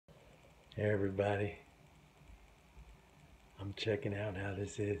Hey everybody, I'm checking out how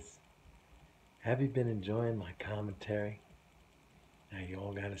this is. Have you been enjoying my commentary? Now you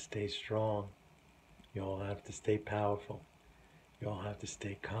all gotta stay strong. You all have to stay powerful. You all have to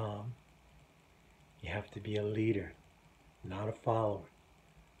stay calm. You have to be a leader, not a follower,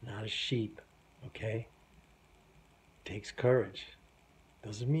 not a sheep, okay? It takes courage.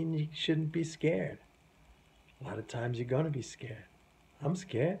 Doesn't mean you shouldn't be scared. A lot of times you're gonna be scared. I'm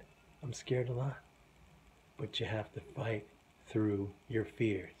scared. I'm scared a lot. But you have to fight through your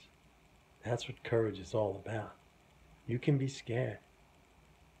fears. That's what courage is all about. You can be scared.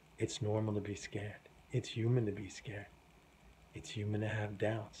 It's normal to be scared. It's human to be scared. It's human to have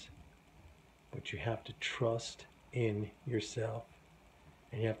doubts. But you have to trust in yourself.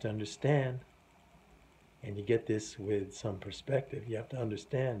 And you have to understand, and you get this with some perspective, you have to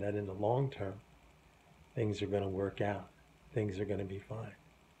understand that in the long term, things are going to work out. Things are going to be fine.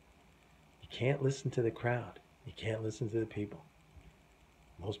 You can't listen to the crowd. You can't listen to the people.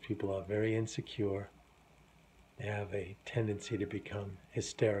 Most people are very insecure. They have a tendency to become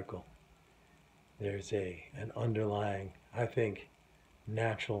hysterical. There's an underlying, I think,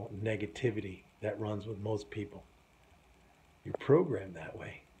 natural negativity that runs with most people. You're programmed that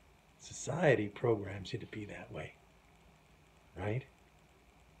way. Society programs you to be that way, right?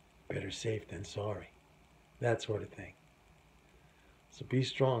 Better safe than sorry. That sort of thing. So be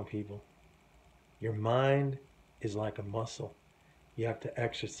strong, people. Your mind is like a muscle. You have to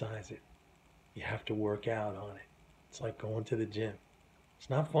exercise it. You have to work out on it. It's like going to the gym. It's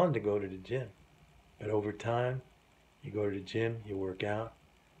not fun to go to the gym, but over time, you go to the gym, you work out,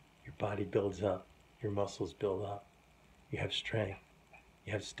 your body builds up, your muscles build up, you have strength,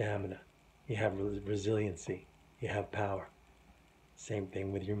 you have stamina, you have resiliency, you have power. Same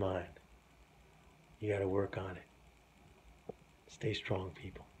thing with your mind. You got to work on it. Stay strong,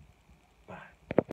 people.